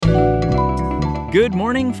Good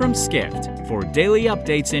morning from Skift. For daily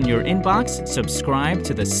updates in your inbox, subscribe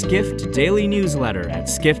to the Skift Daily newsletter at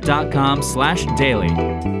skift.com/daily.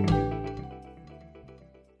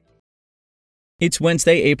 It's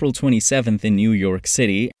Wednesday, April 27th in New York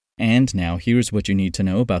City, and now here's what you need to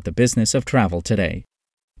know about the business of travel today.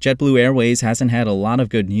 JetBlue Airways hasn't had a lot of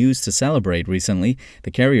good news to celebrate recently. The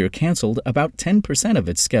carrier canceled about 10% of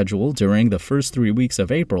its schedule during the first 3 weeks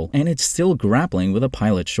of April, and it's still grappling with a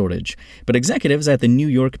pilot shortage. But executives at the New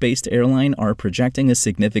York-based airline are projecting a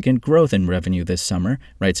significant growth in revenue this summer,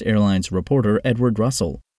 writes airlines reporter Edward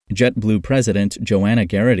Russell. JetBlue President Joanna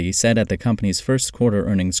Garrity said at the company's first quarter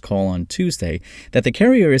earnings call on Tuesday that the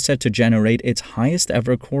carrier is set to generate its highest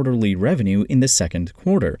ever quarterly revenue in the second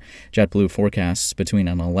quarter. JetBlue forecasts between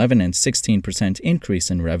an 11 and 16%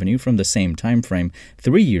 increase in revenue from the same timeframe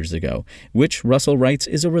 3 years ago, which Russell writes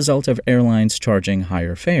is a result of airlines charging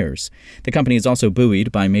higher fares. The company is also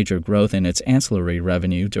buoyed by major growth in its ancillary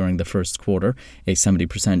revenue during the first quarter, a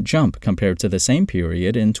 70% jump compared to the same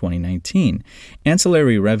period in 2019.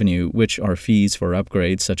 Ancillary revenue, which are fees for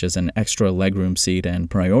upgrades such as an extra legroom seat and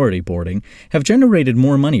priority boarding, have generated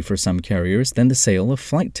more money for some carriers than the sale of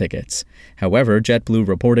flight tickets. However, JetBlue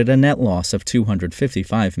reported a net loss of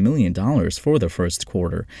 $255 million for the first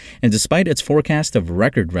quarter, and despite its forecast of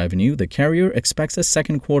record revenue, the carrier expects a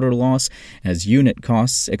second quarter loss as unit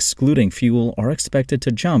costs excluding fuel are expected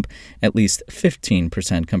to jump at least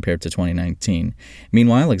 15% compared to 2019.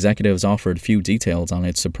 Meanwhile, executives offered few details on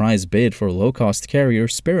its surprise bid for low-cost carrier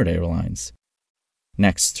Spirit Airlines.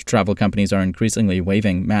 Next, travel companies are increasingly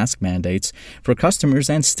waiving mask mandates for customers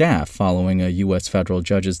and staff following a U.S. federal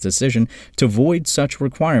judge's decision to void such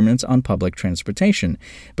requirements on public transportation.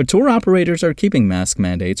 But tour operators are keeping mask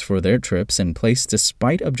mandates for their trips in place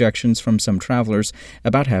despite objections from some travelers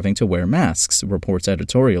about having to wear masks, reports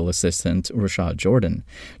editorial assistant Rashad Jordan.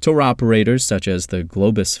 Tour operators such as the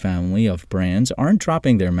Globus family of brands aren't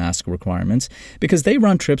dropping their mask requirements because they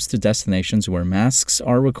run trips to destinations where masks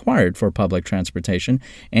are required for public transportation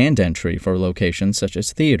and entry for locations such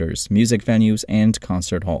as theaters, music venues, and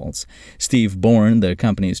concert halls. Steve Bourne, the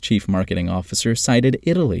company's chief marketing officer, cited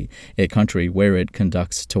Italy, a country where it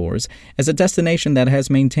conducts tours, as a destination that has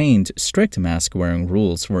maintained strict mask-wearing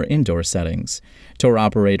rules for indoor settings. Tour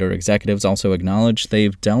operator executives also acknowledged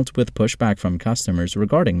they've dealt with pushback from customers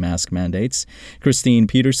regarding mask mandates. Christine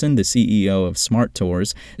Peterson, the CEO of Smart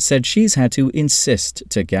Tours, said she's had to insist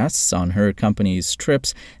to guests on her company's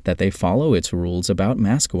trips that they follow its rules about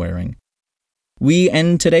mask wearing. We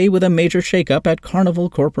end today with a major shakeup at Carnival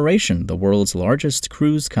Corporation, the world's largest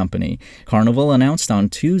cruise company. Carnival announced on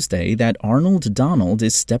Tuesday that Arnold Donald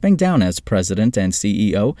is stepping down as president and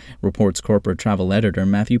CEO, reports corporate travel editor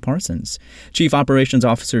Matthew Parsons. Chief Operations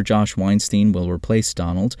Officer Josh Weinstein will replace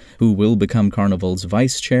Donald, who will become Carnival's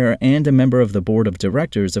vice chair and a member of the board of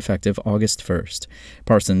directors effective August 1st.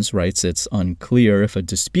 Parsons writes it's unclear if a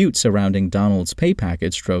dispute surrounding Donald's pay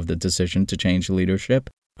package drove the decision to change leadership.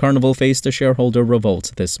 Carnival faced a shareholder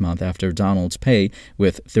revolt this month after Donald's pay,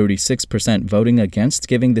 with 36% voting against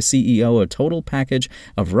giving the CEO a total package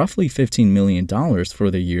of roughly $15 million for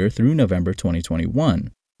the year through November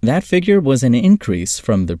 2021. That figure was an increase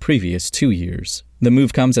from the previous 2 years. The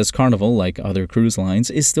move comes as Carnival, like other cruise lines,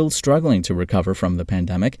 is still struggling to recover from the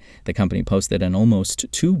pandemic. The company posted an almost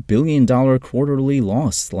 $2 billion quarterly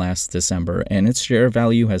loss last December, and its share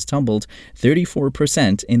value has tumbled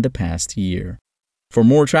 34% in the past year. For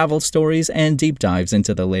more travel stories and deep dives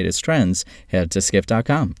into the latest trends, head to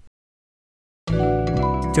skift.com.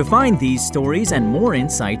 To find these stories and more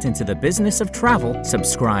insight into the business of travel,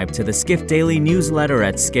 subscribe to the Skift Daily newsletter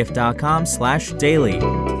at skift.com/daily.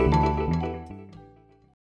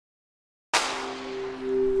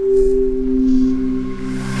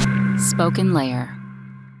 Spoken Layer.